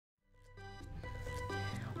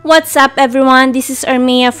What's up everyone, this is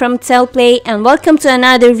Armia from Telplay and welcome to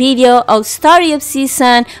another video of Story of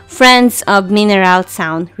Season Friends of Mineral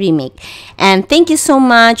Town Remake. And thank you so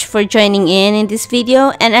much for joining in this video,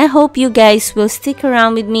 and I hope you guys will stick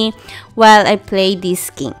around with me while I play this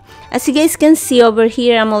game. As you guys can see over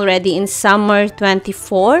here, I'm already in summer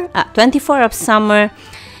 24 of summer,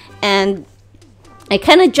 and I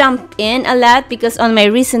kind of jump in a lot because on my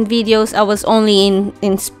recent videos I was only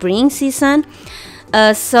in spring season.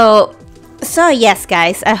 So yes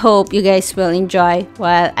guys, I hope you guys will enjoy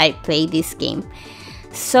while I play this game.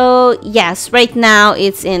 So yes, right now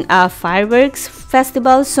it's in a fireworks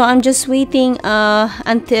festival, so I'm just waiting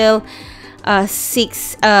until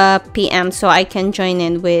 6 p.m. so I can join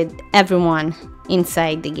in with everyone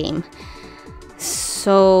inside the game.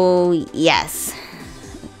 So yes,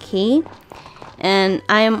 okay. And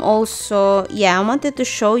I am also, I wanted to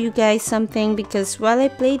show you guys something because while I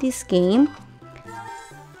play this game,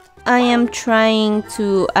 I am trying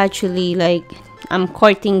to actually, I'm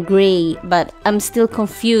courting Gray, but I'm still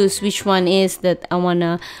confused which one is that I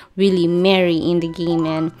wanna really marry in the game.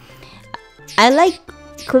 And I like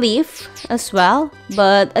Cliff as well,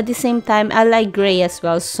 but at the same time I like Gray as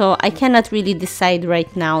well, so I cannot really decide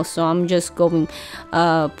right now. So I'm just going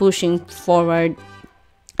pushing forward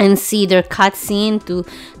and see their cutscene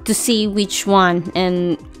to see which one,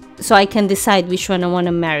 and so I can decide which one I want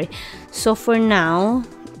to marry. So for now,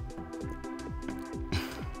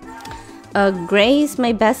 Gray is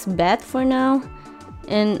my best bet for now,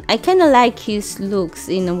 and I kind of like his looks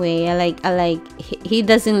in a way. I like he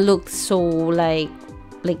doesn't look so like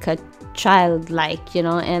a childlike, you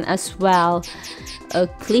know. And as well,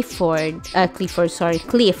 Cliff.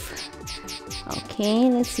 Okay,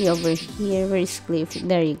 let's see over here. Where is Cliff?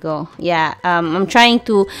 There you go. Yeah, I'm trying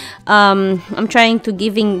to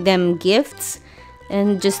giving them gifts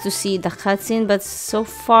and just to see the cutscene, but so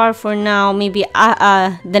far for now, maybe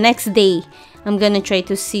the next day I'm gonna try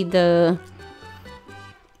to see the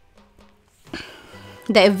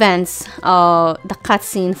events, the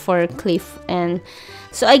cutscene for Cliff, and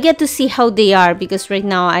so I get to see how they are, because right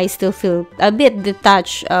now I still feel a bit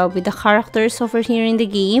detached with the characters over here in the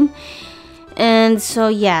game. And so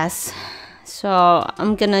yes, so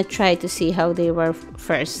I'm gonna try to see how they were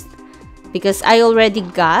first, because I already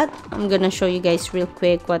got, I'm gonna show you guys real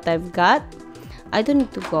quick what I've got. I don't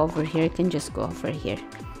need to go over here, I can just go over here.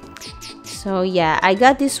 So yeah, I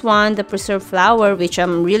got this one, the preserved flower, which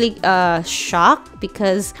I'm really shocked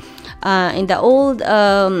because in the old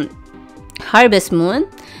Harvest Moon,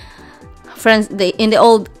 in the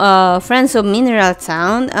old Friends of Mineral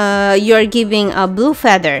Town, you're giving a blue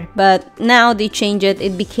feather, but now they changed it.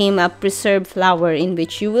 It became a preserved flower in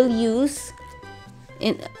which you will use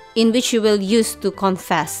to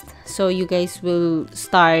confess. So you guys will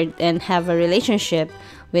start and have a relationship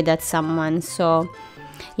with that someone. So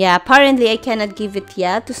yeah, apparently I cannot give it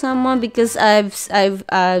yet to someone because I've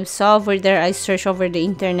saw over there, I searched over the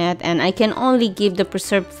internet, and I can only give the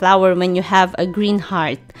preserved flower when you have a green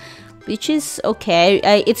heart, which is okay.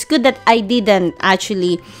 It's good that I didn't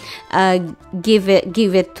actually give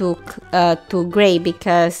it to Gray,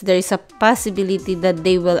 because there is a possibility that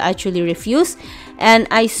they will actually refuse. And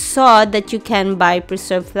I saw that you can buy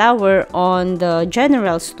preserved flower on the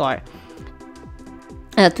general store,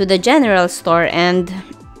 and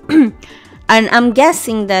and I'm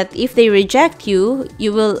guessing that if they reject you,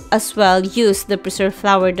 you will as well use the preserved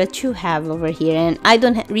flower that you have over here. And I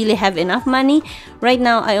don't really have enough money right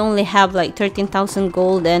now. I only have like 13,000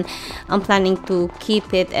 gold, and I'm planning to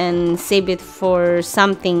keep it and save it for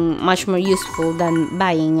something much more useful than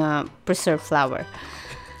buying a preserved flower.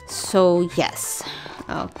 So yes,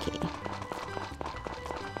 okay.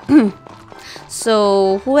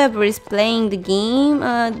 So whoever is playing the game,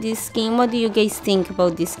 this game, what do you guys think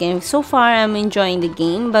about this game? So far I'm enjoying the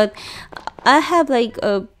game, but I have I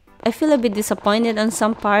feel a bit disappointed on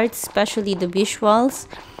some parts, especially the visuals,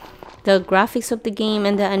 the graphics of the game,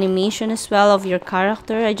 and the animation as well of your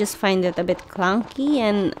character. I just find it a bit clunky,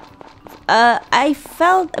 and I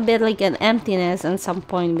felt a bit like an emptiness at some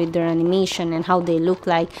point with their animation and how they look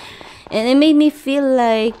like. And it made me feel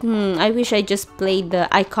like, I wish I just played the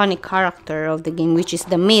iconic character of the game, which is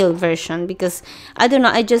the male version, because I don't know,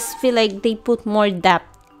 I just feel like they put more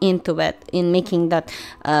depth into it in making that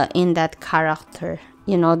in that character,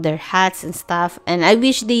 you know, their hats and stuff. And I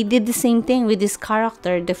wish they did the same thing with this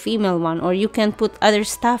character, the female one, or you can put other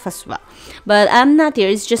stuff as well. But I'm not here,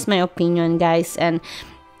 it's just my opinion, guys, and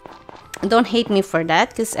don't hate me for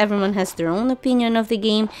that, because everyone has their own opinion of the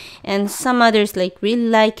game, and some others really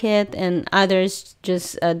like it, and others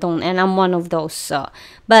just don't, and I'm one of those. So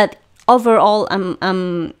but overall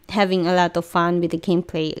I'm having a lot of fun with the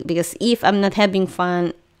gameplay, because if I'm not having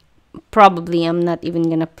fun, probably I'm not even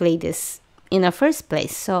gonna play this in the first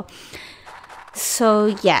place. So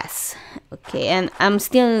yes. Okay, and I'm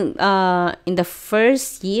still in the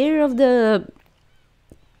first year of the,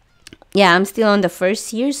 yeah, I'm still on the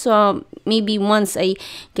first year, so maybe once I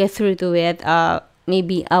get through to it,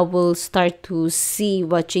 maybe I will start to see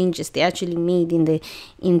what changes they actually made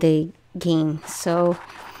in the game. So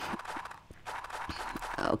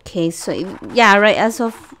okay, so yeah, right, as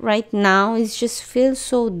of right now it just feels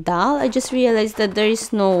so dull. I just realized that there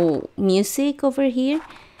is no music over here.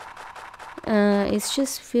 It's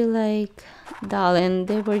just feel like dull, and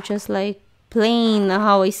they were just like plain,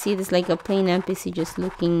 how I see this, like a plain NPC just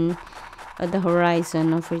looking at the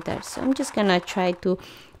horizon over there. So I'm just gonna try to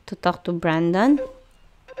talk to Brandon.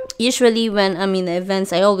 Usually when I'm in the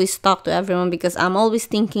events, I always talk to everyone, because I'm always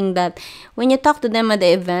thinking that when you talk to them at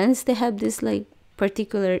the events, they have this like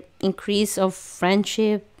particular increase of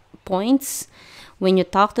friendship points when you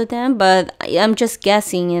talk to them. But I'm just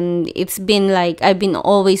guessing, and it's been like I've been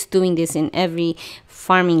always doing this in every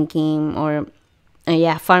farming game, or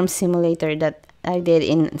yeah, farm simulator that I did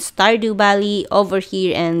in Stardew Valley over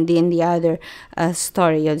here and in the other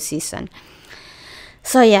story of season.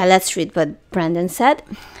 So yeah, let's read what Brandon said.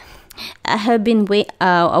 I have been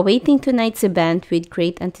awaiting tonight's event with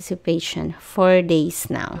great anticipation for days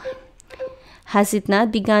now. Has it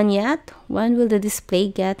not begun yet? When will the display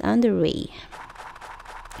get underway?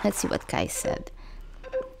 Let's see what Kai said.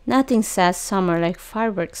 Nothing says summer like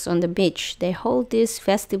fireworks on the beach. They hold this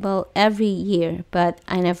festival every year, but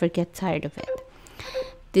I never get tired of it.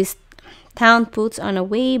 This town puts on a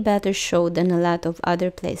way better show than a lot of other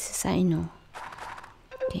places I know.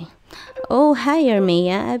 Okay. Oh, hi,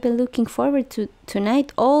 Armea. I've been looking forward to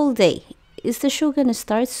tonight all day. Is the show gonna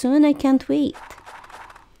start soon? I can't wait.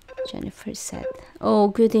 Jennifer said. Oh,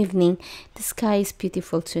 good evening. The sky is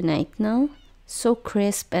beautiful tonight, no? So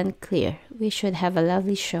crisp and clear. We should have a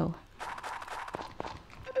lovely show.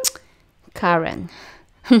 Karen.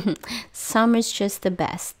 Summer's just the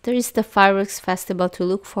best. There is the fireworks festival to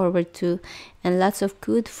look forward to, and lots of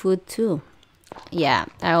good food too. Yeah,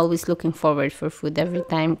 I always looking forward for food every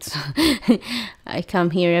time. So I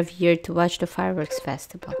come here every year to watch the fireworks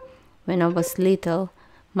festival. When I was little,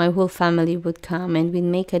 my whole family would come and we'd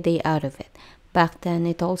make a day out of it. Back then,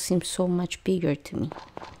 it all seemed so much bigger to me.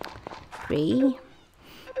 Gray?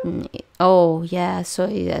 Oh, yeah, so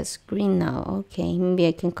it's green now. Okay, maybe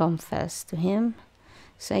I can confess to him.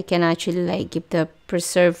 So I can actually like give the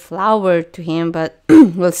preserved flower to him, but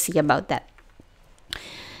we'll see about that.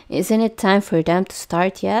 Isn't it time for them to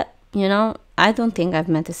start yet? You know, I don't think I've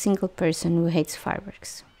met a single person who hates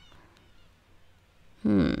fireworks.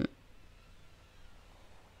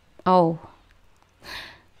 Oh.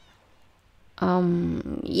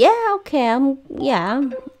 Yeah, okay, yeah.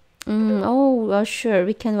 Oh, well, sure,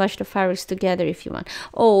 we can watch the fireworks together if you want.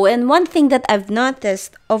 Oh, and one thing that I've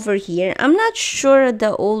noticed over here, I'm not sure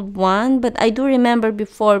the old one, but I do remember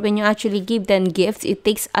before when you actually give them gifts, it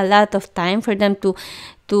takes a lot of time for them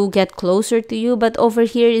to get closer to you. But over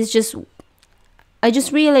here is just, I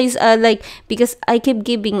just realized like, because I keep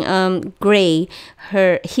giving Gray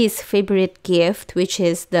his favorite gift, which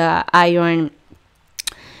is the iron,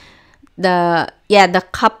 the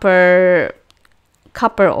copper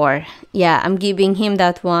ore. Yeah, I'm giving him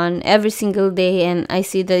that one every single day, and I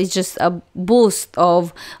see that it's just a boost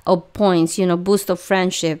of points, you know, boost of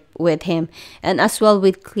friendship with him. And as well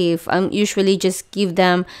with Cliff, I'm usually just give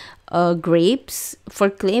them grapes for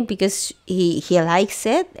Cliff because he likes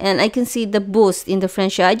it, and I can see the boost in the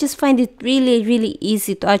friendship. I just find it really, really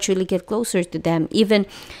easy to actually get closer to them. Even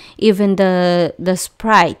the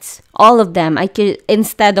sprites, all of them, I could,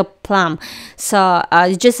 instead of Plum. So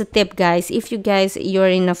just a tip, guys, if you guys you're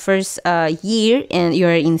in the first year and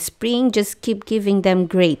you're in spring, just keep giving them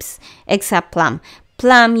grapes, except Plum.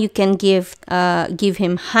 Plum, you can give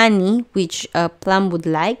him honey, which Plum would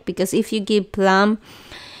like, because if you give Plum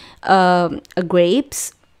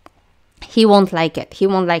grapes, he won't like it. He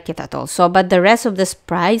won't like it at all. So, but the rest of the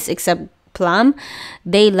sprites, except Plum,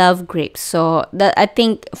 they love grapes. So that, I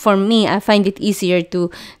think for me, I find it easier to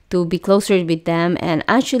be closer with them, and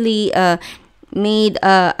actually made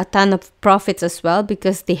a ton of profits as well,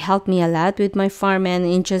 because they helped me a lot with my farm. And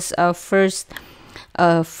in just first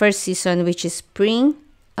season, which is spring,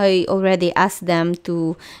 I already asked them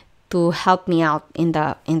to help me out in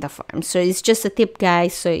the farm. So it's just a tip,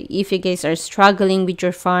 guys. So if you guys are struggling with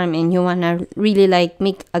your farm and you wanna really like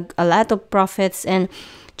make a lot of profits and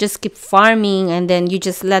just keep farming, and then you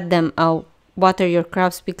just let them water your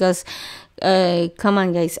crops, because come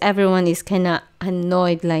on guys, everyone is kind of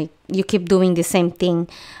annoyed, like you keep doing the same thing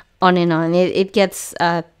on and on. It gets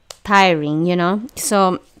tiring, you know.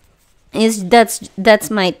 So that's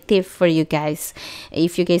my tip for you guys.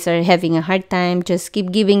 If you guys are having a hard time, just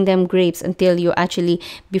keep giving them grapes until you actually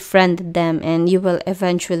befriend them, and you will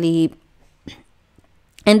eventually,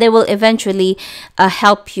 and they will eventually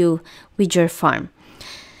help you with your farm.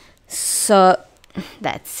 So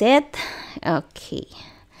that's it. Okay,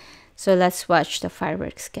 so let's watch the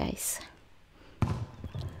fireworks, guys.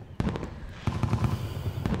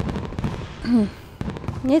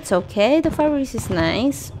 It's okay, the fireworks is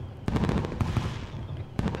nice.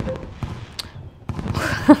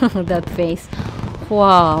 That face.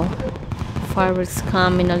 Wow, fireworks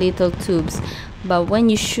come in a little tubes, but when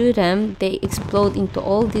you shoot them, they explode into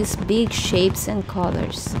all these big shapes and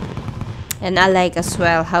colors. And I like as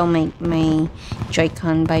well how my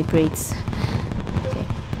Joy-Con vibrates. Okay,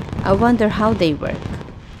 I wonder how they work.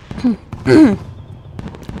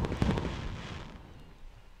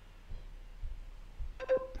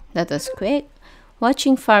 That was quick.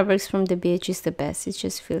 Watching fireworks from the beach is the best. It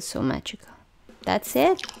just feels so magical. That's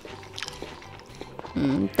it.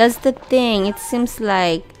 That's the thing. It seems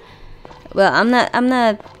like, well, I'm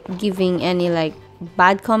not giving any like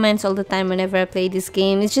bad comments all the time whenever I play this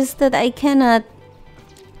game. It's just that I cannot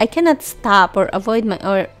stop or avoid my,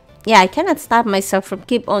 or yeah, I cannot stop myself from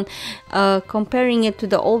keep on comparing it to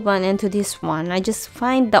the old one and to this one. I just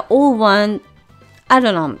find the old one, I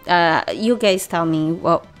don't know, you guys tell me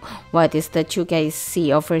what is that you guys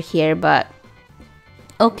see over here, but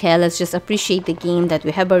okay, let's just appreciate the game that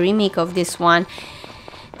we have a remake of this one.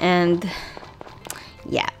 And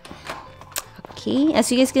yeah, okay,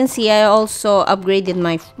 as you guys can see, I also upgraded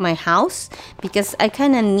my house because I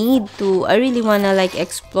kind of need to, I really want to like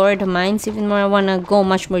explore the mines even more. I want to go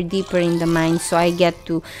much more deeper in the mines, so I get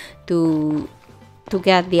to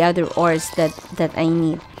get the other ores that I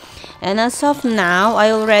need. And as of now, I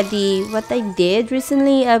already, what I did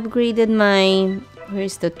recently, upgraded my,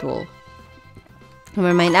 where's the tool?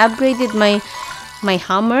 Never mind, upgraded my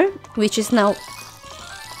hammer, which is now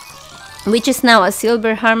a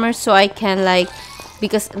silver hammer, so I can like,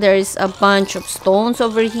 because there's a bunch of stones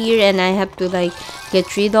over here and I have to like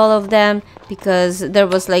get rid all of them because there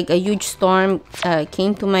was like a huge storm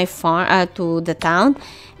came to my farm, to the town,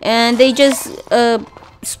 and they just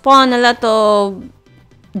spawn a lot of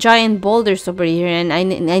giant boulders over here, and I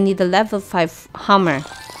need a level 5 hammer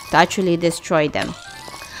to actually destroy them.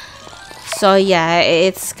 So yeah,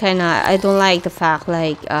 it's kind of, I don't like the fact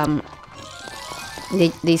like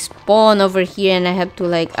they spawn over here and I have to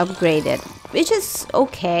like upgrade it, which is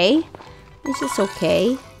okay.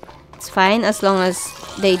 It's fine as long as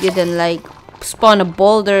they didn't like spawn a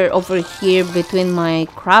boulder over here between my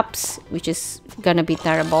crops, which is gonna be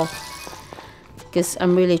terrible. Because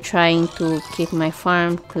I'm really trying to keep my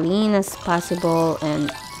farm clean as possible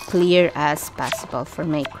and clear as possible for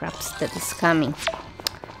my crops that is coming.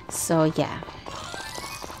 So yeah,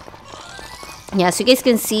 so you guys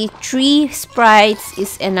can see 3 sprites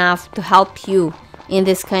is enough to help you in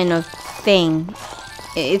this kind of thing.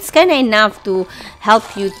 It's kind of enough to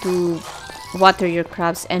help you to water your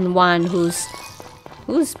crops, and one who's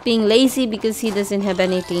being lazy because he doesn't have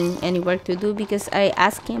any work to do, because I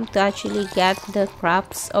asked him to actually get the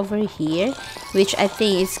crops over here, which I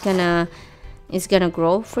think is gonna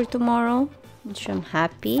grow for tomorrow, which I'm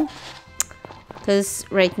happy. Because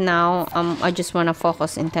right now I just want to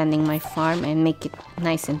focus in tending my farm and make it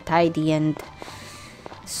nice and tidy, and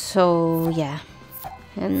so yeah.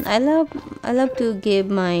 And I love to give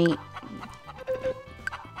my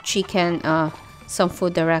chicken some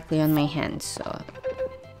food directly on my hands, so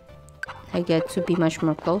I get to be much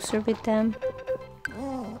more closer with them.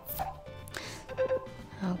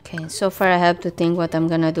 Okay, so far I have to think what I'm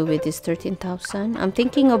gonna do with this 13,000. I'm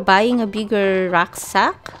thinking of buying a bigger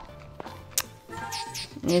rucksack.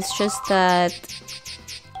 It's just that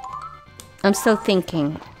I'm still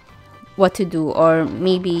thinking what to do, or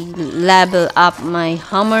maybe level up my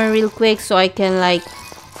hammer real quick so I can like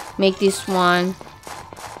make this one.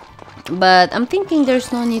 But I'm thinking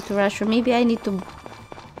there's no need to rush, or maybe I need to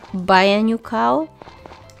buy a new cow,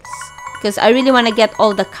 because I really want to get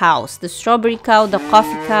all the cows, the strawberry cow, the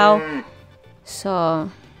coffee cow.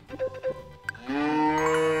 So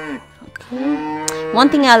okay. One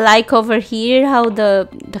thing I like over here, how the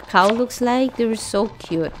cow looks like. They're so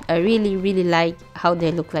cute. I really like how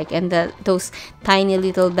they look like, and those tiny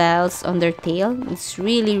little bells on their tail. It's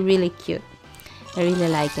really cute. I really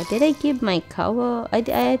like it. Did I give my cow I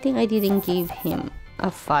think I didn't give him a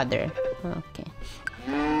fodder.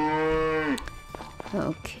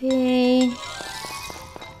 Okay.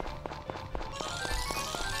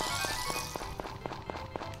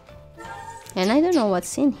 And I don't know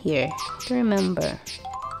what's in here. I don't remember.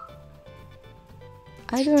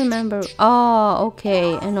 I don't remember. Oh,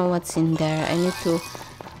 okay. I know what's in there. I need to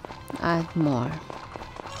add more.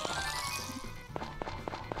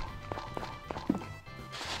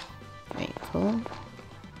 There you go.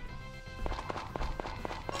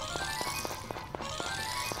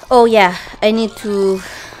 Oh yeah, I need to...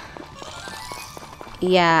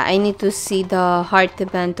 Yeah, I need to see the heart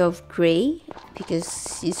event of Gray.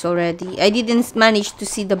 Because it's already... I didn't manage to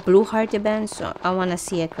see the blue heart event, so I want to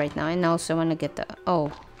see it right now. And I also want to get the...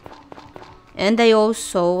 Oh. And I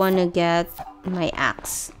also want to get my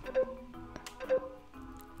axe.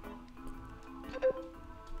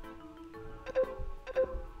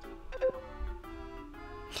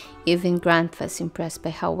 Even Grant was impressed by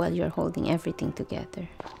how well you're holding everything together.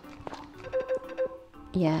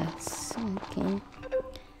 Yes, okay.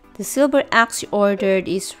 The silver axe you ordered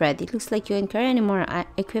is ready. Looks like you can't carry any more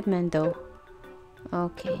equipment though.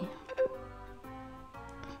 Okay.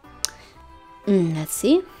 Let's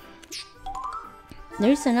see.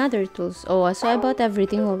 There's another tools. Oh, so I bought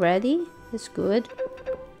everything already. That's good.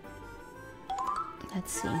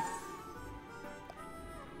 Let's see.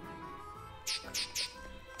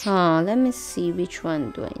 Let me see which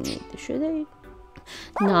one do I need. Should I?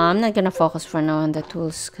 No, I'm not gonna focus for now on the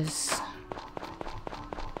tools because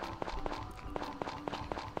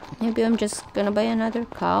maybe I'm just gonna buy another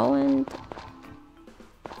cow and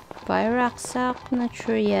buy a rucksack. Not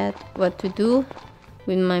sure yet what to do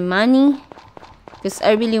with my money because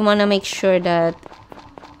I really want to make sure that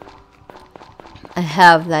I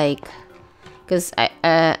have like, because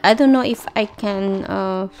I don't know if I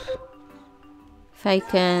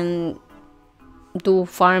can do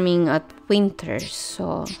farming at winter.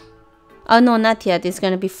 So oh no, not yet. It's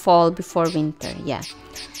gonna be fall before winter. Yeah.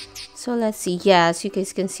 So let's see. Yeah, as you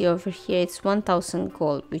guys can see over here, it's 1000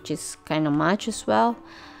 gold, which is kind of much as well.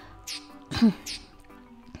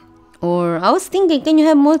 Or I was thinking, can you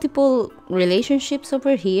have multiple relationships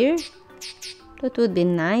over here? That would be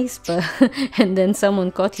nice, but and then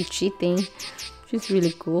someone caught you cheating, which is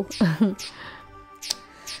really cool.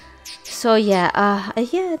 So yeah,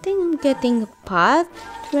 yeah, I think I'm getting a pot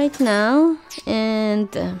right now,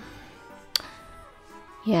 and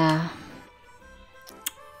yeah,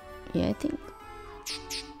 I think.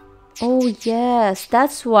 Oh yes,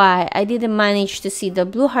 that's why I didn't manage to see the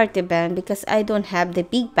blue heart event, because I don't have the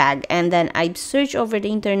big bag. And then I searched over the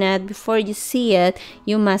internet. Before you see it,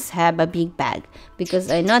 you must have a big bag, because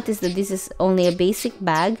I noticed that this is only a basic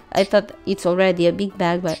bag. I thought it's already a big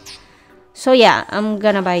bag, but so yeah, I'm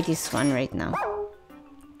gonna buy this one right now.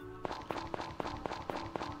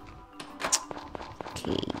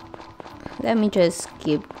 Okay, let me just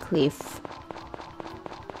give Cliff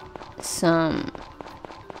some.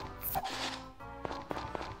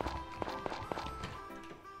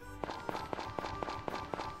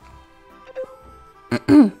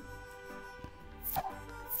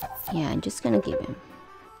 Yeah, I'm just gonna give him.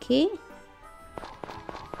 Okay,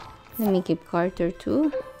 let me give Carter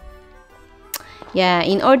too. Yeah,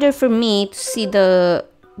 in order for me to see the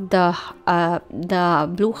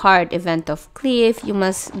blue heart event of Cliff, you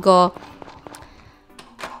must go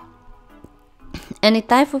any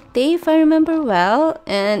type of day, if I remember well,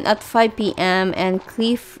 and at 5 p.m. and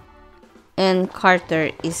Cliff and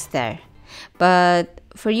Carter is there. But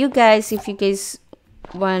for you guys, if you guys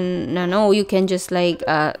wanna know, you can just like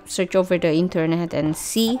search over the internet and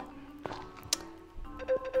see.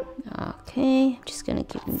 Okay, I'm just gonna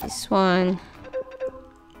give him this one.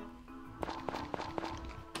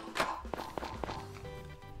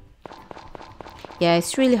 Yeah,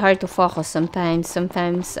 it's really hard to focus sometimes.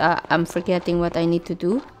 I'm forgetting what I need to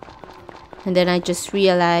do, and then I just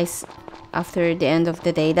realize after the end of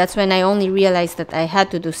the day. That's when I only realized that I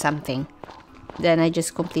had to do something. Then I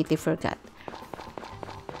just completely forgot.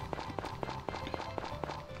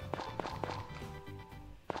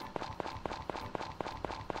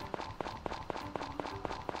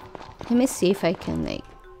 Let me see if I can like...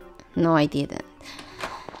 No, I didn't.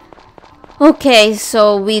 Okay,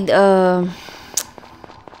 so with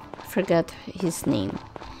forgot his name.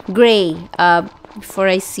 Gray. Before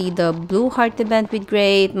I see the blue heart event with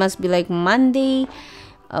Gray, it must be like Monday,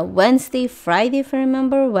 Wednesday, Friday if I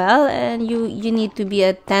remember well, and you need to be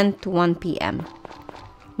at 10 to 1 p.m.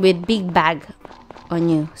 with big bag on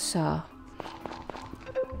you. So I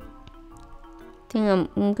think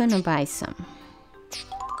I'm gonna buy some.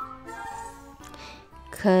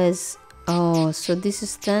 Cause oh, so this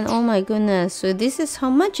is 10. Oh my goodness. So this is how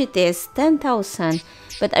much it is. 10,000.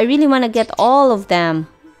 But I really want to get all of them.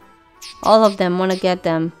 All of them, want to get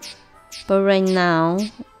them. But right now,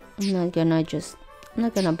 I'm not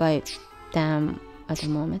gonna buy them at the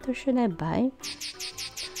moment, or should I buy?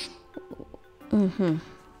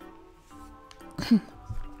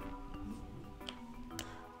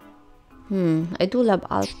 I do love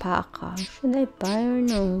alpaca. Should I buy or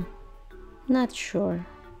no? Not sure.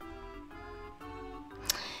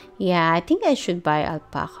 Yeah, I think I should buy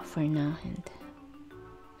alpaca for now. And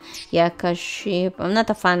yeah, cause sheep. I'm not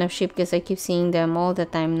a fan of sheep because I keep seeing them all the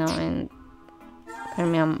time now, and for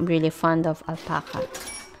me, I'm really fond of alpaca.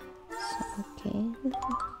 So, okay.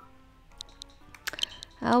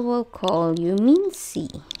 I will call you Mincy.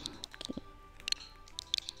 Okay.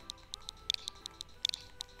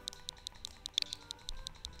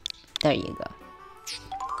 There you go.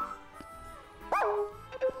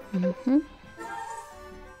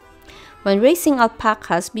 When raising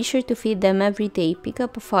alpacas, be sure to feed them every day. Pick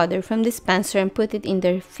up a fodder from the dispenser and put it in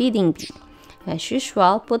their feeding bin. As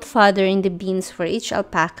usual, put fodder in the bins for each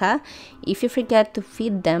alpaca. If you forget to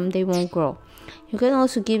feed them, they won't grow. You can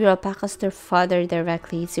also give your alpacas their fodder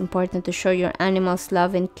directly. It's important to show your animals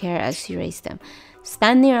love and care as you raise them.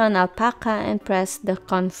 Stand near an alpaca and press the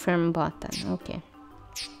confirm button. Okay.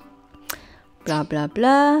 Blah blah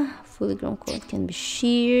blah. Fully grown coat can be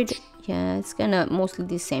sheared. Yeah, it's gonna mostly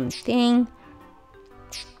the same thing.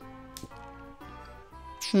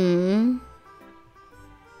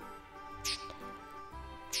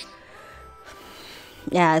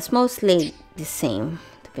 Yeah, it's mostly the same,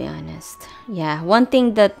 to be honest. Yeah, one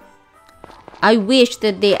thing that I wish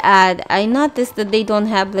that they add, I noticed that they don't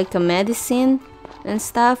have like a medicine and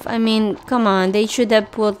stuff. I mean, come on, they should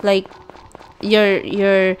have put like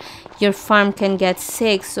your farm can get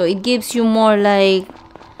sick, so it gives you more like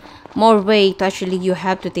more way to actually you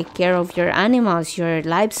have to take care of your animals, your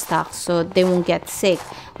livestock, so they won't get sick.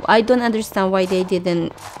 I don't understand why they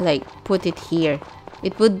didn't like put it here.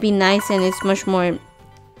 It would be nice, and it's much more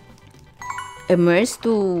immersed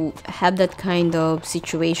to have that kind of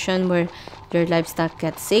situation where your livestock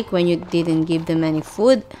get sick when you didn't give them any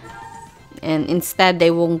food, and instead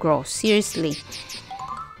they won't grow. Seriously.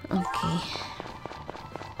 Okay.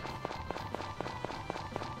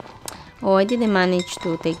 Oh, I didn't manage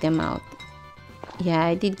to take them out. Yeah,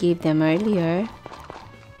 I did give them earlier.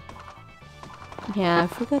 Yeah, I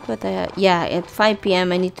forgot what yeah, at 5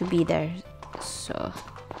 p.m. I need to be there, so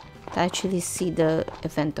to actually see the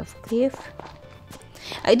event of Cliff.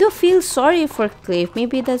 I do feel sorry for Cliff.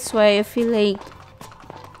 Maybe that's why I feel like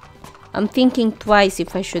I'm thinking twice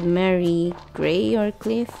if I should marry Gray or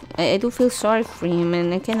Cliff. I do feel sorry for him,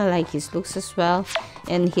 and I kind of like his looks as well,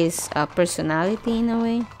 and his personality in a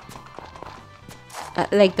way.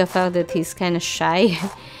 Like the fact that he's kind of shy.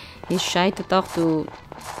 He's shy to talk to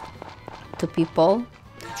people.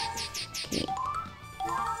 Okay.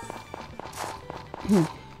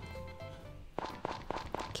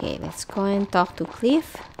 Okay, let's go and talk to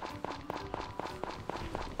Cliff.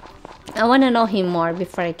 I want to know him more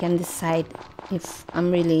before I can decide if I'm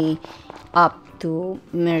really up to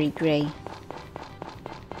marry Gray.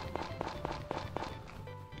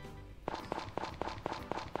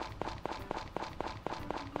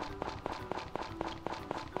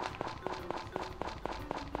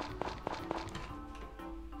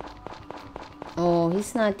 Oh,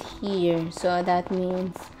 he's not here, so that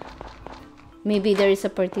means maybe there is a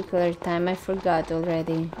particular time. I forgot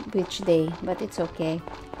already which day, but it's okay.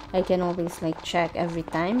 I can always like check every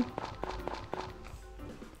time.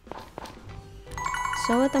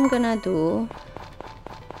 So what I'm gonna do,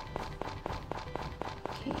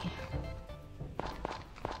 okay.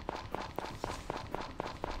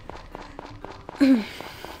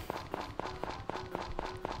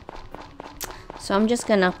 So I'm just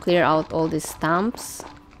gonna clear out all these stumps,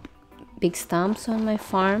 big stumps on my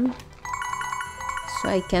farm, so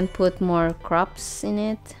I can put more crops in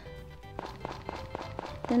it.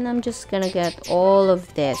 Then I'm just gonna get all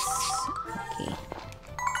of this. Okay.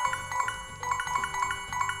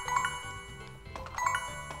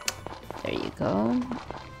 There you go.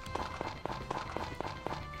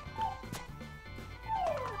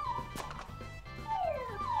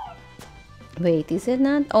 Wait, is it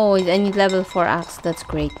not? Oh, I need level 4 axe. That's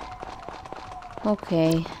great.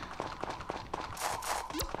 Okay.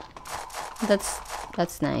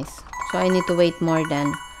 That's nice. So I need to wait more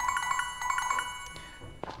then.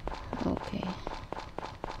 Okay.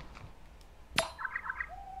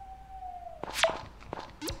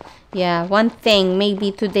 Yeah, one thing,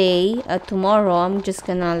 maybe today, tomorrow, I'm just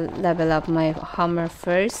gonna level up my hammer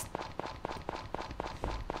first.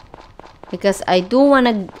 Because I do want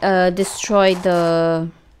to destroy the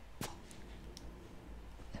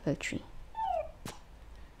level 3.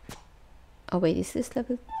 Oh wait, is this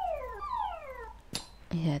level?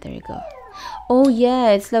 Yeah, there you go. Oh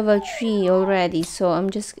yeah, it's level 3 already. So I'm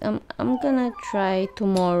gonna try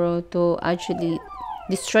tomorrow to actually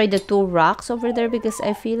destroy the 2 rocks over there, because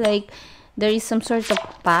I feel like there is some sort of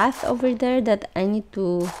path over there that I need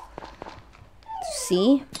to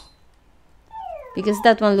see, because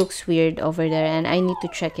that one looks weird over there and I need to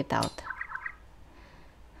check it out.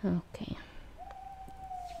 Okay.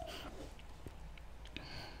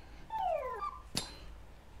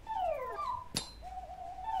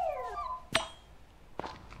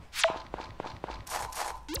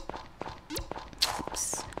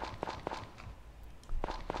 Oops.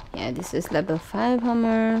 Yeah, this is level 5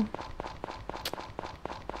 hammer.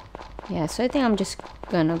 Yeah, so I think I'm just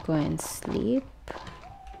gonna go and sleep.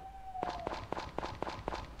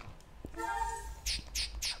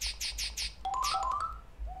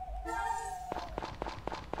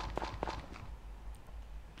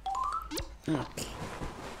 Okay.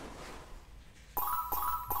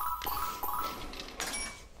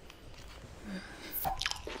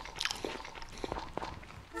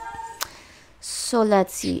 So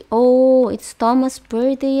let's see. Oh, it's Thomas'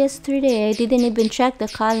 birthday yesterday. I didn't even check the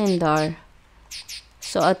calendar.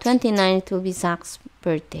 So at 29 it will be Zach's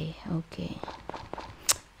birthday. Okay.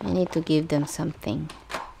 I need to give them something.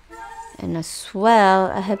 And as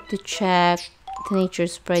well, I have to check the Nature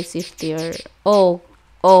Sprites if they're... Oh,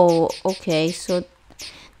 okay. So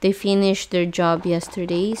they finished their job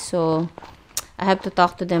yesterday. So I have to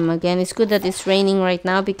talk to them again. It's good that it's raining right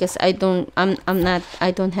now, because I'm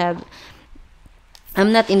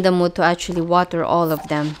not in the mood to actually water all of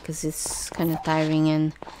them, because it's kind of tiring,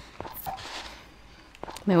 and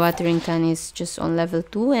my watering can is just on level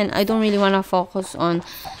 2, and I don't really want to focus on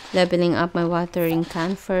leveling up my watering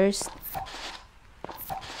can first.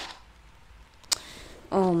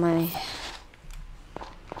 Oh my.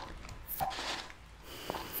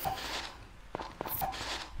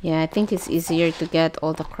 Yeah, I think it's easier to get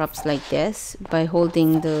all the crops like this by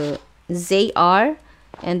holding the ZR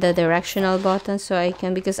and the directional button, so I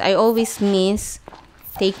can, because I always miss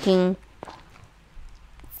taking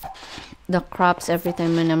the crops every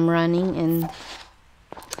time when I'm running, and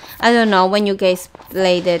I don't know, when you guys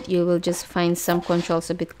play that, you will just find some controls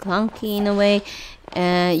a bit clunky in a way.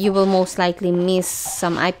 You will most likely miss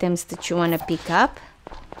some items that you want to pick up.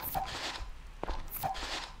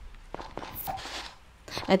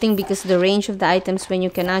 I think because the range of the items when you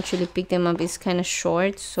can actually pick them up is kind of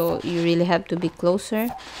short, so you really have to be closer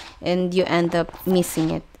and you end up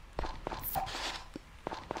missing it.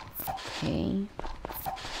 Okay.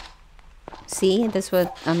 See, that's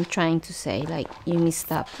what I'm trying to say, like you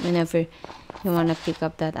missed up whenever you want to pick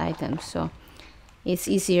up that item. So it's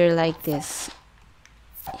easier like this.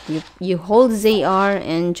 You hold ZR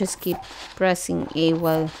and just keep pressing A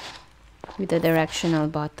while with the directional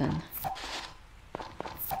button.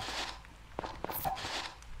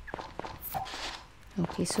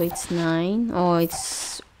 Okay, so it's 9. Oh,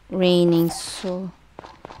 it's raining, so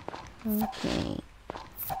okay.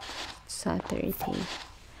 Saturday.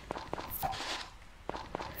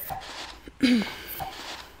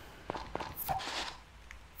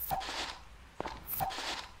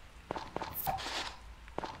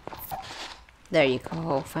 There you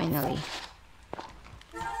go, finally.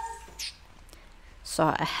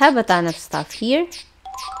 So I have a ton of stuff here.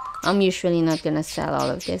 I'm usually not gonna sell all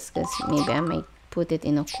of this because maybe I might put it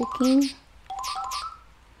in a cooking.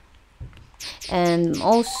 And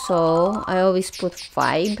also I always put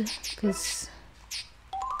 5 because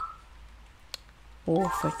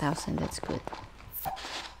 4,000, that's good.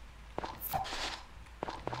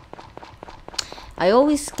 I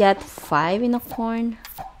always get 5 in a corn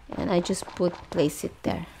and I just place it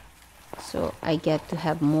there, so I get to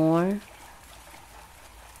have more.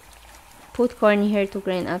 Put corn here to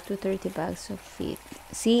grind up to 30 bags of feed.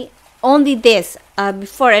 See, only this.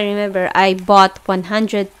 Before, I remember I bought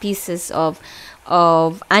 100 pieces of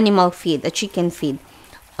animal feed, a chicken feed,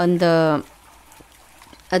 on the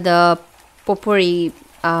Popuri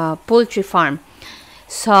poultry farm.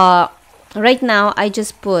 So right now I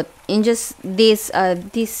just put in just this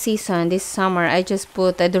season, this summer, I just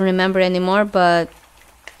put, I don't remember anymore, but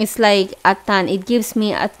it's like a ton. It gives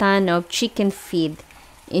me a ton of chicken feed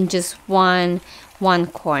in just one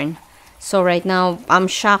corn. So right now I'm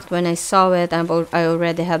shocked when I saw it. I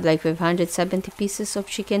already have like 570 pieces of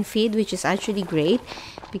chicken feed, which is actually great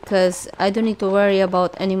because I don't need to worry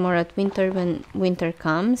about anymore at winter when winter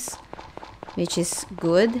comes, which is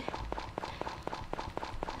good.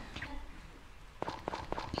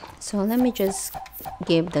 So let me just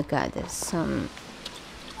give the goddess some.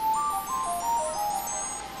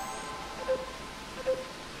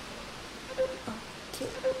 Okay.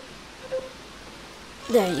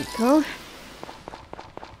 There you go.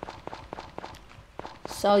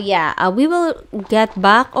 So yeah, we will get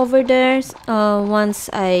back over there once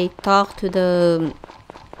I talk to the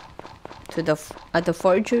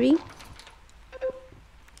forgery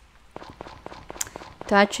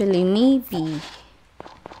to actually maybe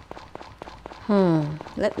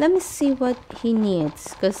let me see what he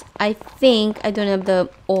needs, because I think I don't have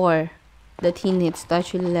the ore that he needs to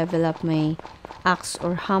actually level up my axe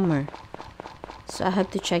or hammer, so I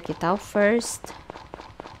have to check it out first.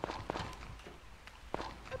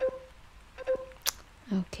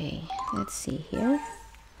 Okay, let's see here.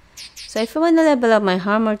 So if I want to level up my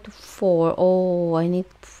hammer to 4, oh, I need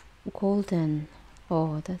golden.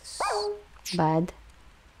 Oh, that's bad.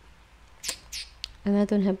 And I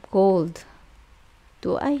don't have gold.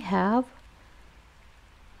 Do I have?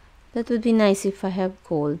 That would be nice if I have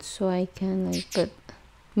gold, so I can like, but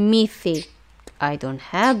mythic. I don't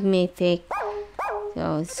have mythic.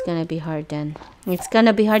 So it's gonna be hard then. It's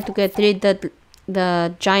gonna be hard to get rid of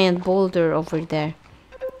the giant boulder over there.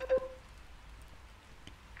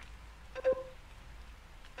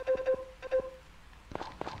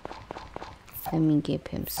 Let me give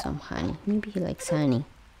him some honey. Maybe he likes honey.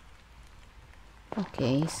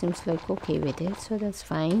 Okay, seems like okay with it, so that's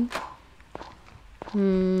fine.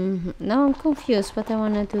 Now I'm confused what I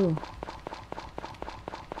wanna do.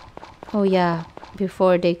 Oh yeah,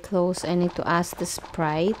 before they close, I need to ask the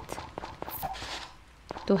sprite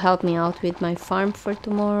to help me out with my farm for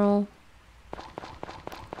tomorrow.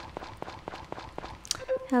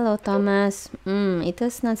 Hello, Thomas. It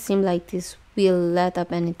does not seem like this will let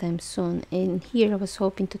up anytime soon. And here I was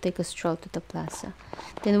hoping to take a stroll to the plaza.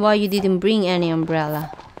 Then why you didn't bring any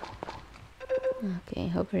umbrella? Okay,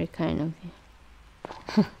 how very kind of you.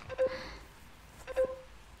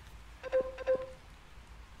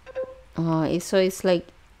 Oh, so it's like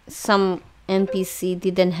some NPC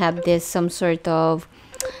didn't have this, some sort of,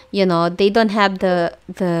 you know, they don't have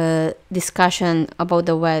the discussion about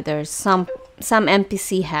the weather. Some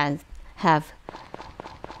NPC have.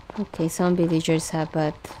 Okay, some villagers have,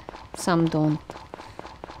 but some don't.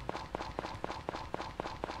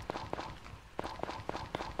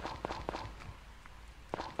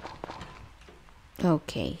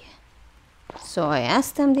 Okay. So I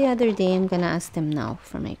asked them the other day, I'm gonna ask them now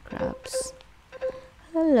for my crabs.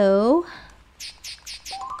 Hello.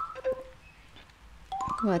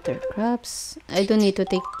 Water crabs. I don't need to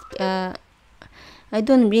take I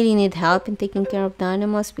don't really need help in taking care of the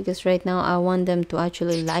animals, because right now I want them to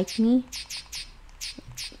actually like me.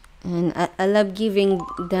 And I love giving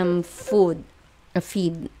them food, a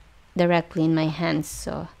feed directly in my hands.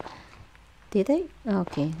 So did I?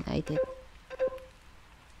 Okay, I did.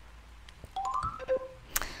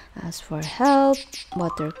 As for help,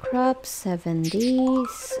 water crops, 7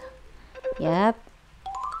 days. Yep.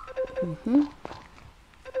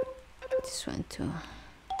 This one too.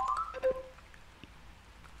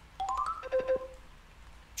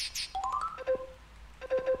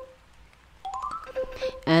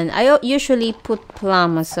 And I usually put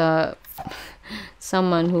Plum as a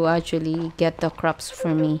someone who actually get the crops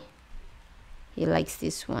for me. He likes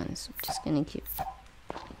this one, so I'm just gonna keep.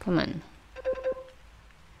 Come on.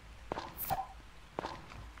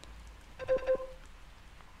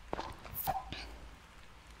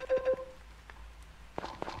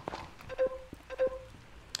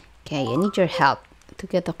 Okay, I need your help to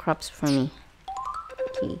get the crops for me.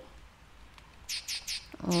 Okay.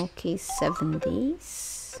 Okay, 7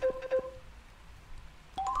 days.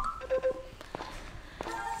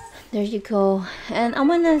 There you go. And I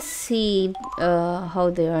wanna see how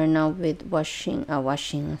they are now with watering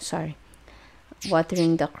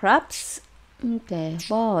the crops. Okay.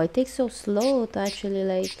 Wow, it takes so slow to actually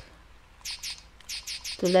like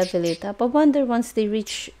to level it up. I wonder once they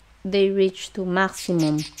reach to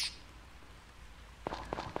maximum.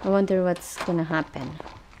 I wonder what's gonna happen.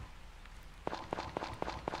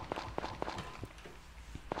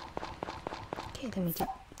 Okay, let me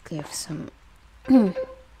give some.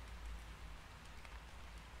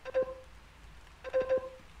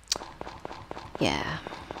 Yeah.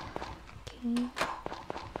 Okay.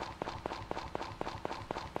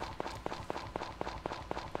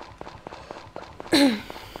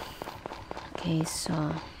 Okay,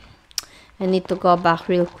 so I need to go back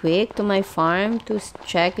real quick to my farm to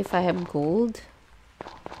check if I have gold,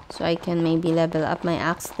 so I can maybe level up my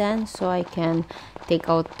axe then, so I can take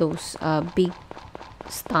out those big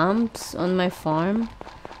stumps on my farm.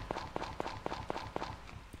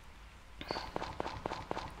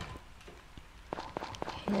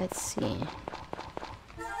 Okay, let's see.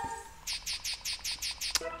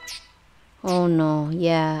 Oh no,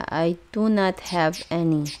 yeah, I do not have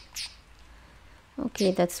any.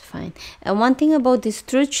 Okay, that's fine. And one thing about this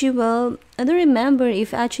truth jewel, I don't remember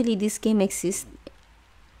if actually this game exists.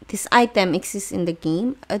 This item exists in the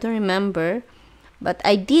game. I don't remember, but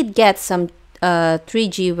I did get some 3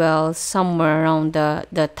 jewels somewhere around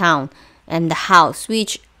the town and the house.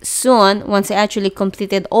 Which soon, once I actually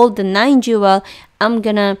completed all the 9 jewel, I'm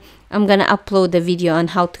gonna upload the video on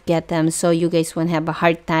how to get them, so you guys won't have a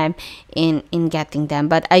hard time in getting them.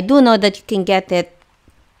 But I do know that you can get it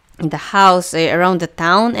in the house, around the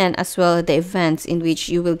town, and as well the events in which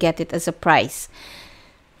you will get it as a prize.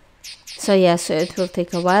 So yeah, so it will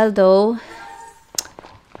take a while though.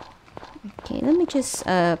 Okay, let me just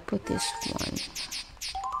put this one.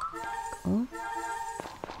 Oh.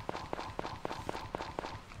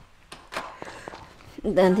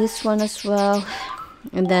 Then this one as well.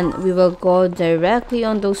 And then we will go directly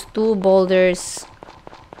on those 2 boulders.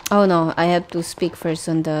 Oh no, I have to speak first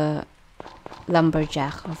on the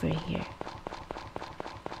lumberjack over here.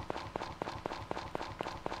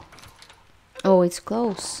 Oh, it's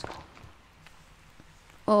close.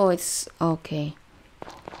 Oh, it's okay.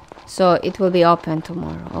 So it will be open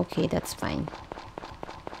tomorrow. Okay, that's fine.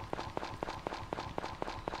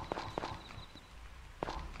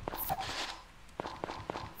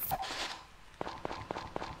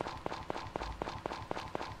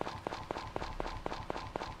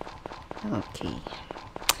 Okay.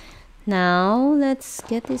 Now let's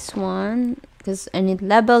get this one because I need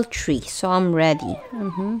level 3, so I'm ready.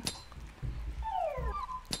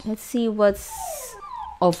 Let's see what's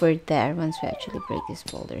over there once we actually break these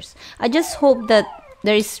boulders. I just hope that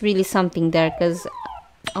there is really something there because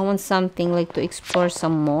I want something like to explore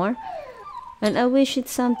some more, and I wish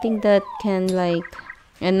it's something that can like,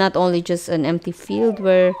 and not only just an empty field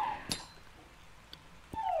where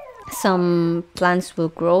some plants will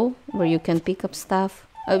grow where you can pick up stuff.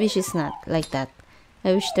 I wish it's not like that.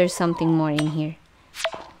 I wish there's something more in here.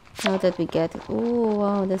 Now that we get it. Oh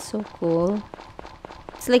wow, that's so cool.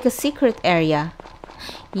 It's like a secret area.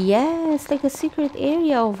 Yeah, it's like a secret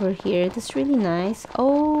area over here. That's really nice.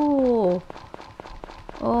 Oh.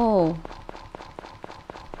 Oh.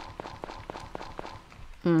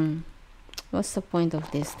 What's the point of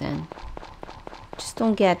this then? Just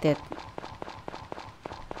don't get it.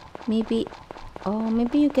 Maybe, oh,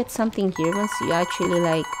 maybe you get something here once you actually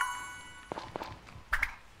like,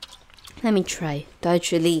 let me try to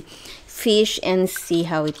actually fish and see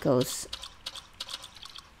how it goes.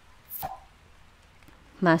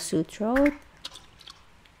 Masu throat.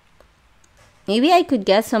 Maybe I could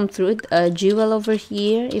get some truth jewel over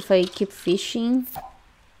here if I keep fishing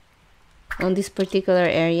on this particular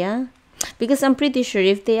area, because I'm pretty sure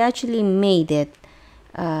if they actually made it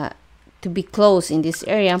to be close in this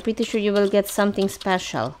area, I'm pretty sure you will get something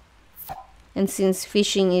special. And since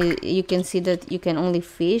fishing is, you can see that you can only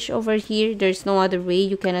fish over here, there's no other way,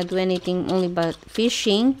 you cannot do anything only but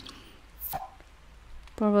fishing.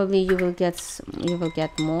 Probably you will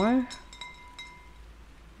get more,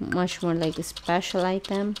 much more like a special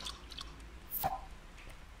item.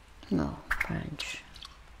 No branch.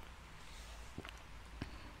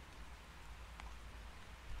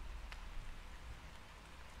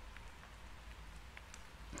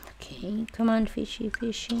 Okay, come on, fishy,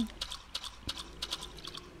 fishy.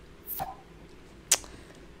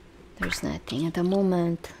 There's nothing at the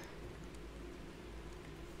moment.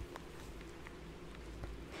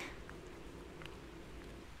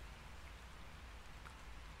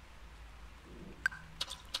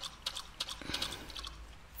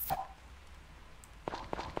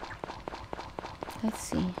 Let's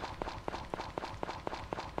see.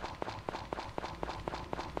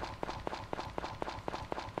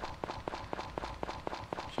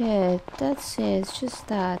 Yeah, that's it. It's just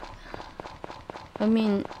that. I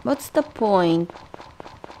mean, what's the point?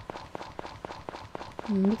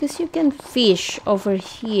 Because you can fish over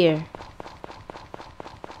here.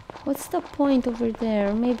 What's the point over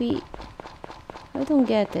there? Maybe I don't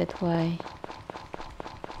get it. Why?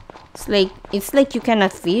 It's like you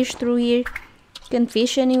cannot fish through here. You can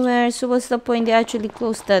fish anywhere. So what's the point? They actually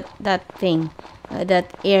closed that thing,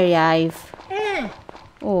 that area.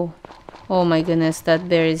 Oh my goodness, that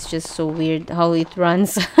bear is just so weird how it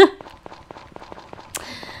runs.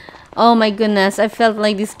 Oh my goodness, I felt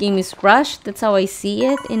like this game is rushed. That's how I see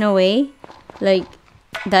it in a way. Like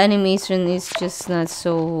the animation is just not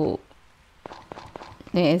so,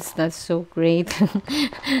 it's not so great.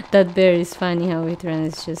 That bear is funny how it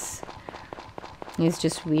runs. It's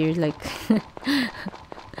just weird, like.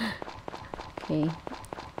 Okay,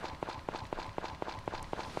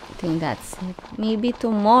 I think that's it. Maybe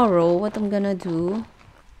tomorrow what I'm gonna do,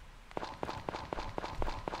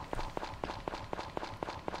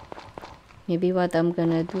 Maybe what I'm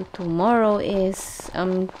gonna do tomorrow is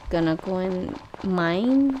I'm gonna go and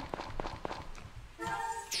mine.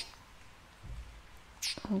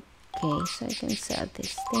 Okay, so I can sell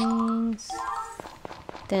these things.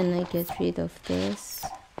 Then I get rid of this.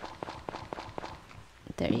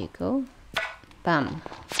 There you go. Bam.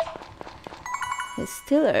 It's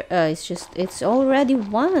still it's already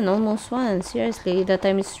 1, almost 1. Seriously, the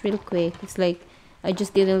time is real quick. It's like I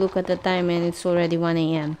just didn't look at the time and it's already 1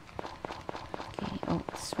 a.m. Okay, oh,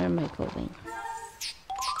 where am I going?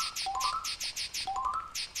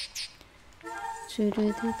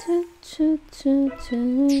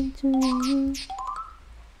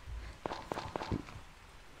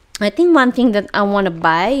 I think one thing that I want to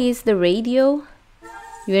buy is the radio,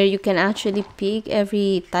 where you can actually pick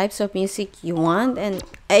every types of music you want, and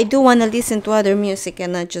I do want to listen to other music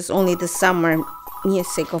and not just only the summer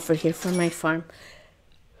music over here from my farm.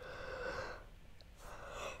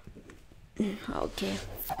 Okay.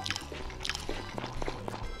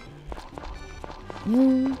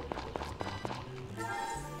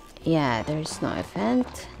 Yeah, there's no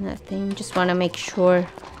event, nothing. Just want to make sure.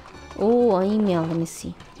 Oh, an email. Let me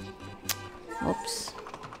see. Oops.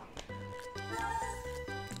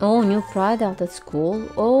 Oh, new product. That's cool.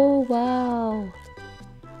 Oh, wow.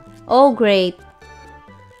 Oh, great.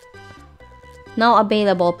 Now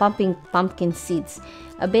available pumpkin seeds.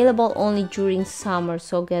 Available only during summer,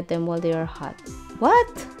 so get them while they are hot.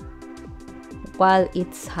 What? While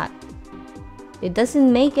it's hot. It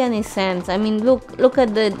doesn't make any sense. I mean, look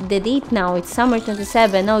at the date now. It's summer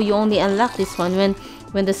 27. Now you only unlock this one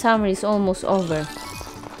when the summer is almost over.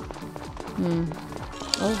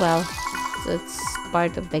 Oh well. So it's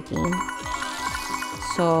part of the game.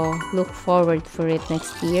 So look forward for it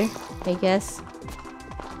next year, I guess.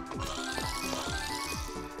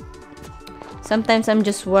 Sometimes I'm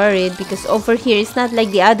just worried because over here it's not like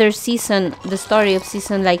the other season, the story of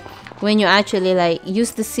season, like when you actually like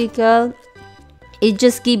use the sickle, it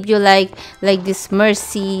just gives you like this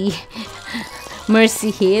mercy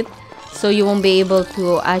hit, so you won't be able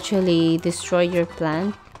to actually destroy your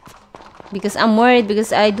plant. Because I'm worried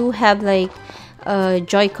because I do have like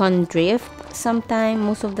Joy-Con drift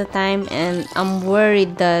most of the time, and I'm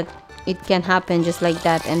worried that it can happen just like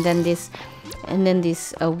that, and then these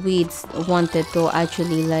weeds wanted to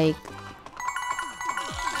actually like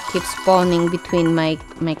keep spawning between my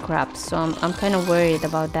crops. So I'm kind of worried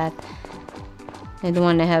about that. I don't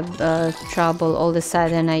want to have trouble all of a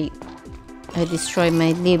sudden I destroy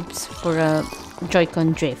my leaves for a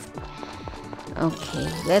Joy-Con drift. Okay,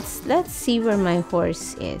 let's see where my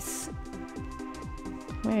horse is.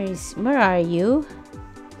 Where are you?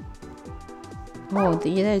 Oh, okay,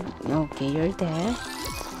 you're there.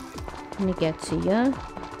 Let me get to you.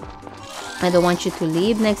 I don't want you to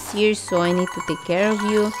leave next year, so I need to take care of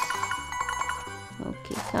you.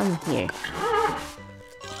 Okay, come here.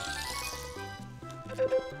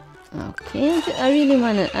 Okay,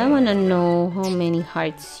 I wanna know how many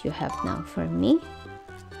hearts you have now for me.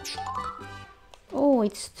 Oh,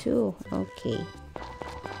 it's 2. Okay,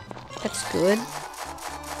 that's good.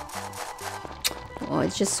 Oh,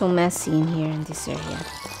 it's just so messy in here in this area.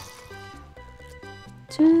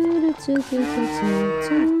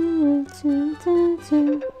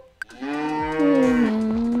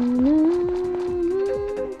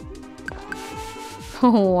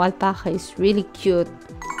 Oh, alpaca is really cute.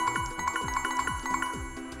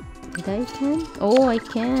 Did I can? Oh, I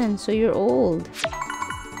can. So you're old.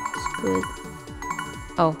 It's good.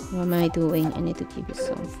 Oh, what am I doing? I need to give you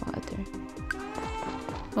some fodder.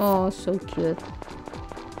 Oh, so cute.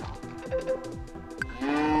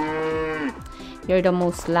 You're the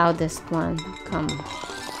most loudest one. Come.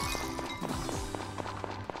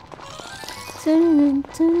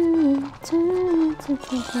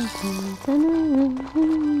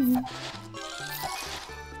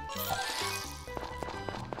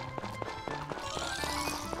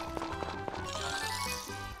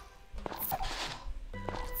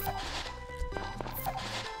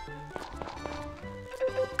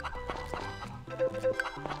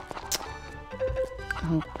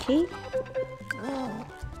 Okay.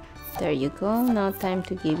 There you go. Now time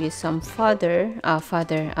to give you some fodder.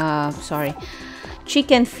 Sorry.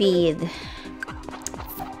 Chicken feed.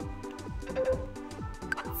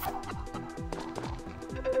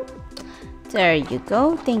 There you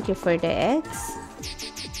go. Thank you for the eggs.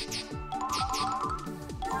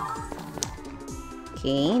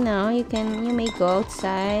 Okay, now you may go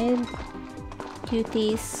outside.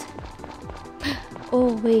 Cuties.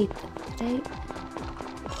 Oh wait.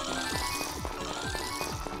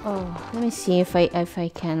 Oh, let me see if I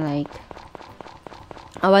can like.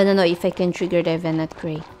 Oh, I don't know if I can trigger the event at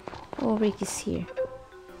Gray. Oh, Rick is here.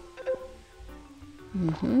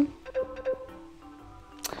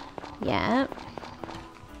 Yeah.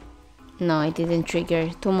 No, it didn't trigger.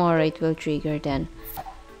 Tomorrow it will trigger then.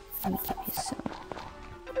 Let me give you some.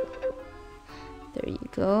 There you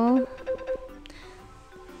go.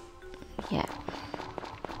 Yeah.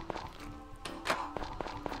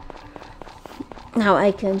 Now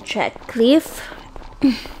I can check Cliff.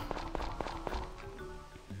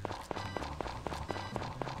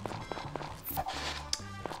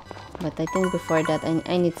 But I think before that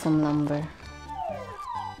I need some lumber.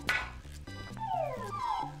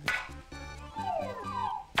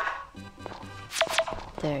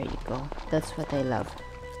 There you go. That's what I love.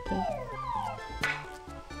 Okay.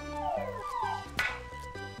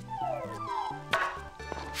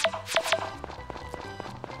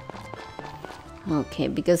 Okay,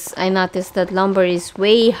 because I noticed that lumber is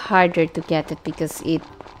way harder to get it because the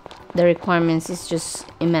requirements is just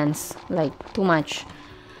immense, like too much.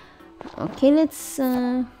 Okay, let's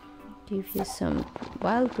give you some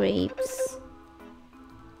wild grapes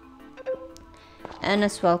and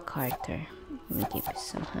as well Carter. Let me give you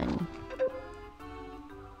some honey.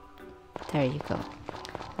 There you go.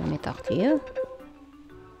 Let me talk to you.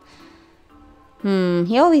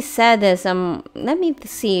 He always said this. Let me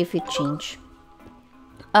see if it changed.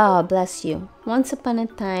 Ah, bless you. Once upon a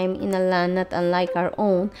time, in a land not unlike our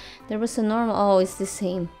own, there was a normal... Oh, it's the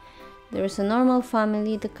same. There was a normal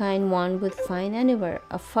family, the kind one would find anywhere.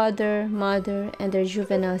 A father, mother, and their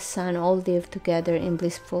juvenile son all lived together in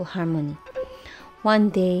blissful harmony. One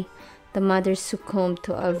day, the mother succumbed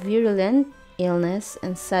to a virulent illness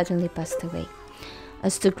and suddenly passed away.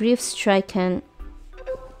 As the grief-stricken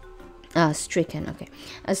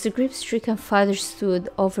father stood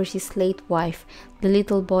over his late wife, the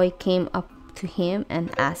little boy came up to him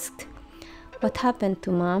and asked, "What happened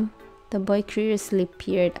to Mom?" The boy curiously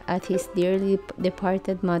peered at his dearly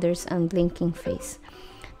departed mother's unblinking face.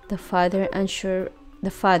 The father, unsure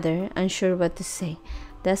what to say,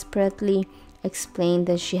 desperately explained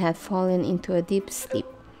that she had fallen into a deep sleep.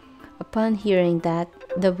 Upon hearing that,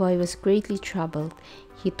 the boy was greatly troubled.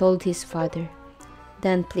 He told his father,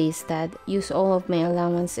 "Then please, Dad, use all of my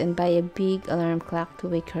allowance and buy a big alarm clock to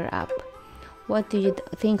wake her up." What do you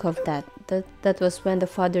think of that? That was when the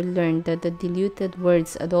father learned that the diluted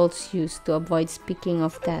words adults use to avoid speaking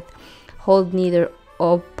of death hold neither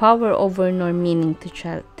power over nor meaning to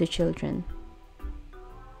children.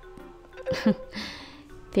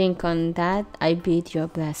 Think on that. I bid you a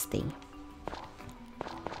blessed day.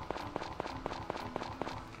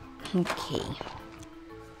 Okay.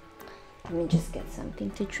 Let me just get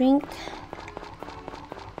something to drink.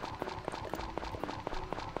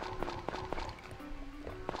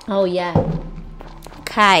 Oh yeah,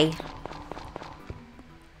 Kai.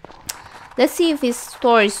 Let's see if his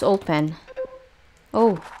store is open.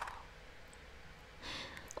 Oh.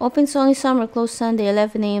 Opens only summer, closed Sunday,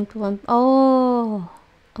 11 a.m. to 1. Oh.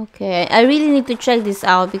 Okay, I really need to check this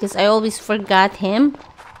out because I always forgot him.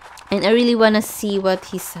 And I really want to see what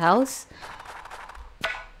he sells.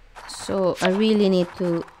 So I really need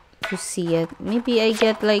to see it. Maybe I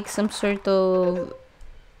get like some sort of...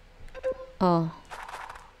 Oh.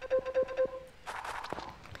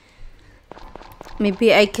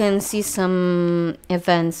 Maybe I can see some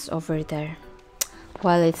events over there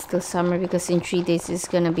while it's still summer, because in 3 days it's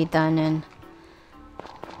gonna be done. And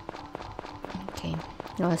okay,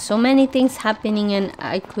 so many things happening and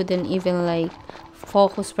I couldn't even like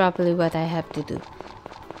focus properly what I have to do.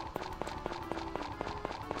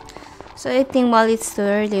 So I think while it's too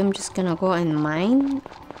early, I'm just gonna go and mine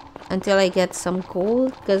until I get some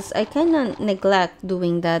gold, because I kind of neglect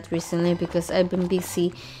doing that recently because I've been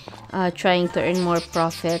busy trying to earn more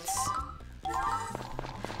profits.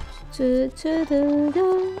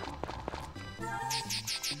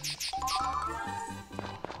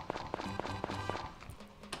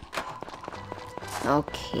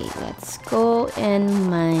 Okay, let's go and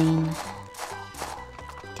mine.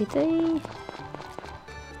 Did I?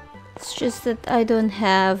 It's just that I don't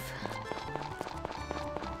have...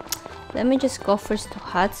 Let me just go first to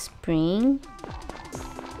Hot Spring.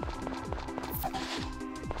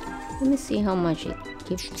 Let me see how much it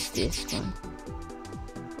gives this one.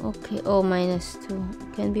 Okay, oh, -2.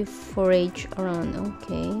 Can be forage around,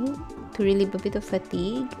 okay. To relieve a bit of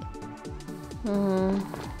fatigue.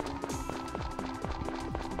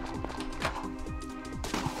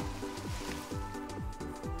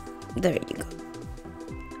 There you go.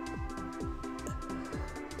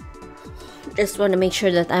 Just want to make sure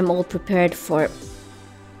that I'm all prepared for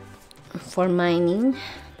mining.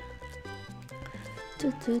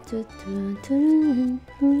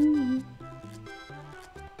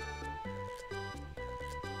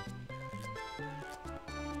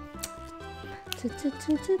 Okay,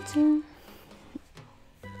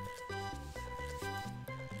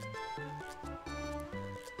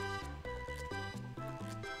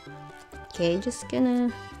 just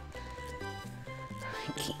gonna.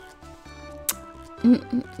 Okay.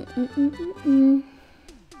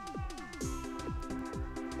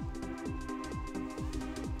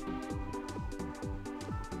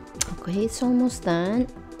 Okay, it's almost done.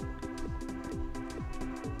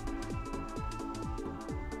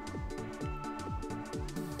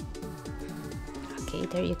 Okay,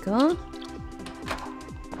 there you go.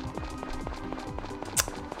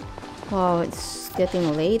 Wow, it's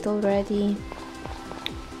getting late already.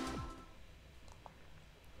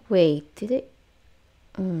 Wait, did it?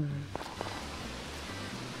 No,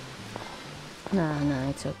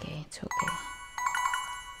 it's okay. It's okay.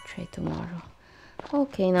 Try tomorrow.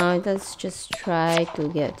 Okay, now let's just try to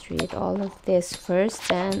get rid all of this first.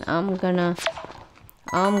 Then I'm gonna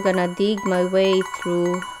dig my way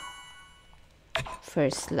through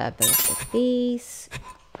first level of the base.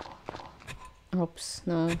 Oops,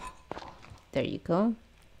 no. There you go.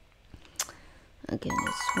 Again,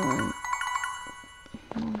 this one.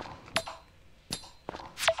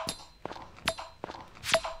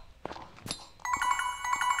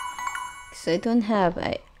 So I don't have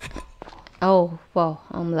oh wow,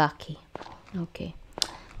 I'm lucky. Okay,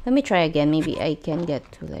 let me try again. Maybe I can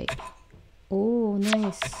get to like, oh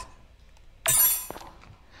nice,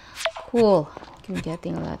 cool. I'm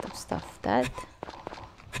getting a lot of stuff. That,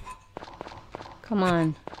 come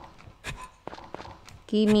on,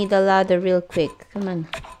 give me the ladder real quick. Come on.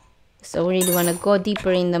 So I really want to go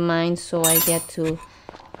deeper in the mine, so I get to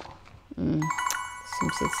seems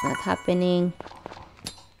it's not happening.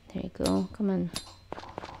 There you go. Come on.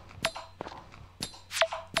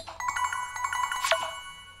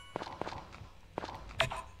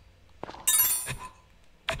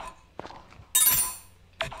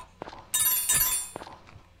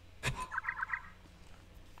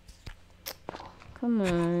 Come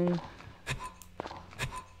on.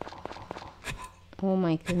 Oh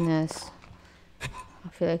my goodness. I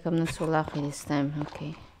feel like I'm not so lucky this time.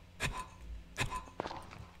 Okay.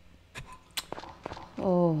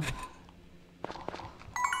 Oh.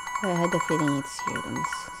 I had a feeling it's here. Let me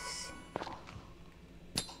see.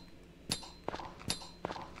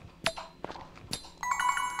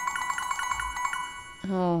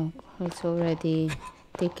 Oh, it's already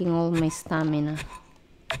taking all my stamina.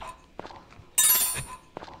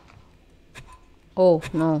 Oh,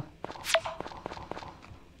 no.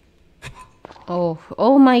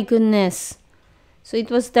 Oh my goodness. So it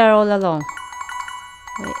was there all along.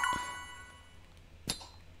 Wait.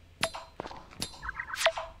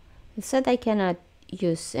 It said I cannot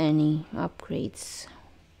use any upgrades.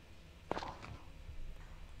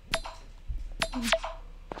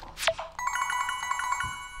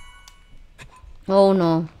 Oh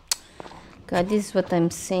no. God, this is what I'm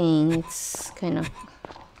saying. It's kind of...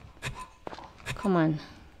 Come on.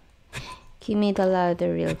 Give me the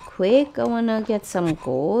ladder real quick. I wanna get some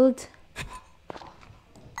gold.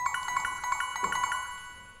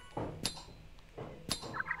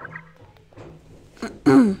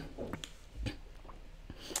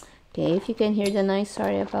 Okay, if you can hear the noise,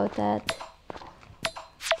 sorry about that.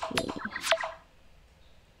 Okay.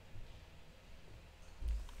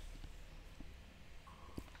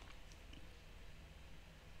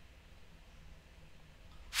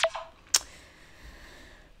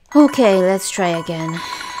 Okay, let's try again.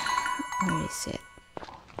 Where is it?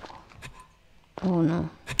 Oh no.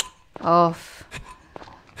 Off.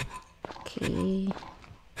 Okay.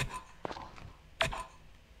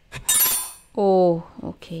 Oh,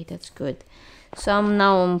 okay, that's good. So I'm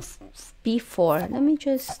now on B4. Let me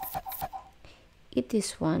just eat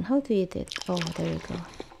this one. How to eat it? Oh, there you go.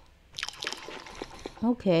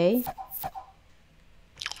 Okay.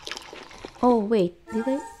 Oh, wait, did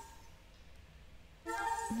I?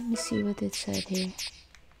 Let me see what it said here.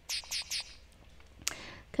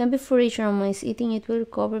 Can be foraged on mice. Eating it will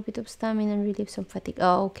recover a bit of stamina and relieve some fatigue.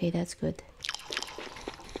 Oh, okay, that's good.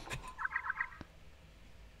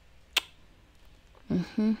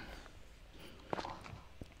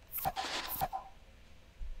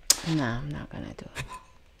 No, I'm not gonna do it.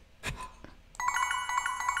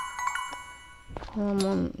 Well, I'm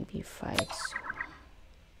on B5, so.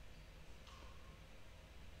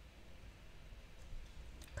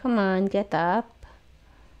 Come on, get up.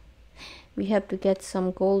 We have to get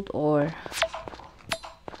some gold ore.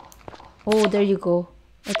 Oh, there you go.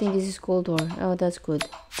 I think this is gold ore. Oh, that's good.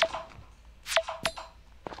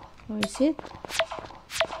 Where is it?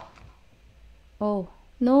 Oh,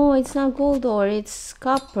 no, it's not gold ore. It's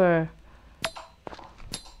copper.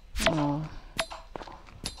 Oh,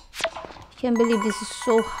 Can't believe this is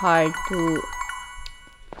so hard to...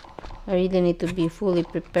 I really need to be fully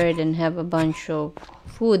prepared and have a bunch of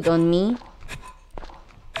food on me.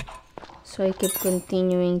 So I keep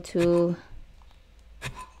continuing to...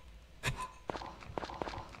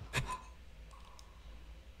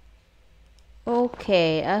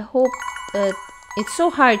 Okay, I hope that... It's so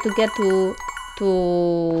hard to get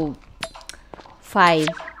to 5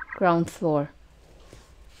 ground floor.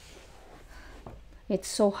 It's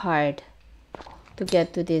so hard to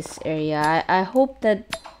get to this area. I hope that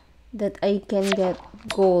I can get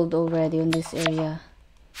gold already on this area.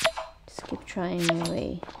 Just keep trying my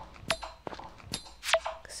way,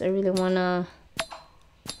 because I really wanna...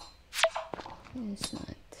 It's not.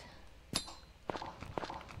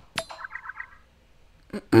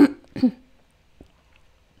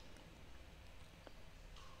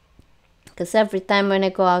 Because every time when I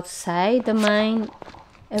go outside the mine,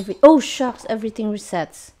 oh shucks, everything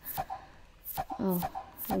resets. Oh,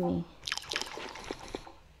 let me...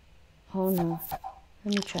 Oh no,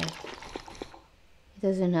 let me try. It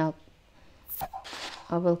doesn't help.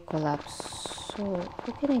 I will collapse. So,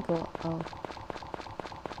 where can I go? Oh.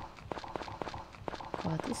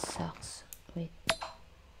 God, this sucks. Wait.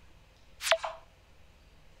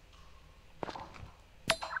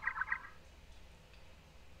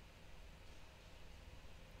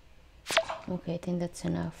 Okay, I think that's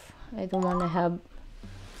enough. I don't want to have...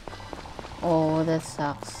 Oh, that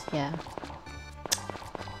sucks. Yeah.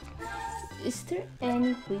 Is there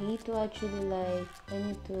any way to actually like... I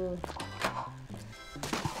need to...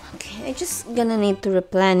 Okay, I just gonna need to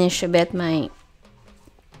replenish a bit my...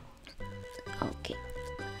 Okay.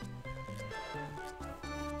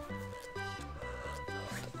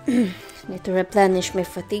 Need to replenish my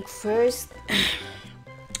fatigue first.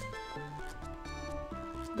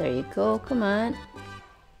 There you go, come on.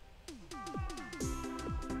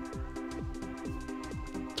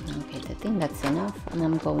 Okay, I think that's enough, and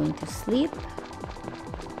I'm going to sleep.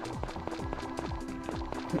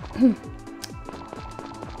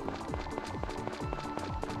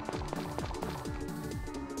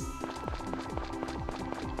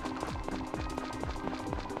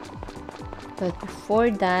 But before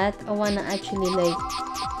that, I wanna actually like...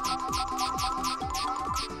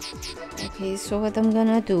 Okay, so what I'm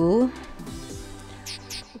gonna do...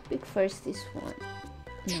 Pick first this one.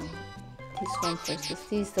 No, this one first.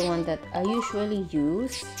 This is the one that I usually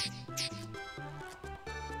use. This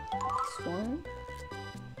one.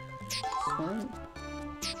 This one.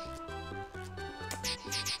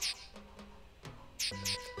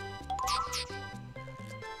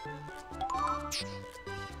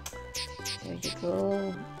 There you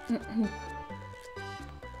go.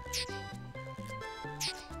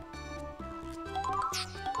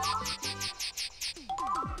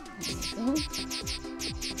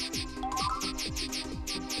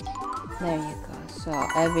 There you go. So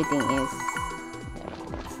everything is there.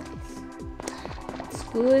 That's nice. That's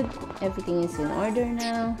good. Everything is in order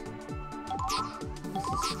now. This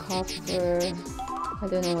is copper. I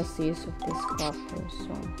don't know what's the use of this copper,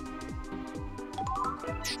 so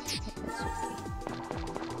that's okay.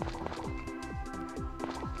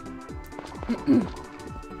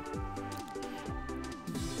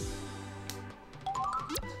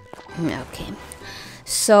 Okay.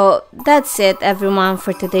 So that's it everyone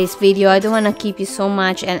for today's video. I don't want to keep you so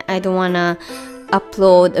much, and I don't want to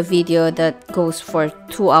upload a video that goes for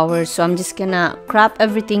 2 hours, so I'm just gonna crop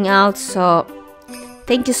everything out. So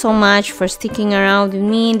thank you so much for sticking around with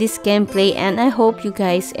me in this gameplay, and I hope you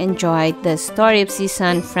guys enjoyed the story of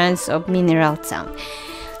Season Friends of Mineral Town.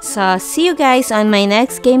 So see you guys on my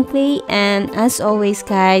next gameplay, and as always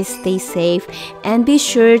guys, stay safe and be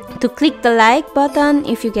sure to click the like button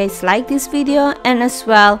if you guys like this video, and as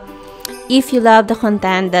well if you love the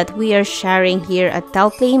content that we are sharing here at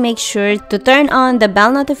Talplay, make sure to turn on the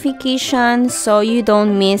bell notification so you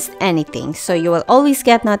don't miss anything, so you will always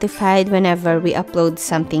get notified whenever we upload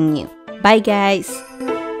something new. Bye guys!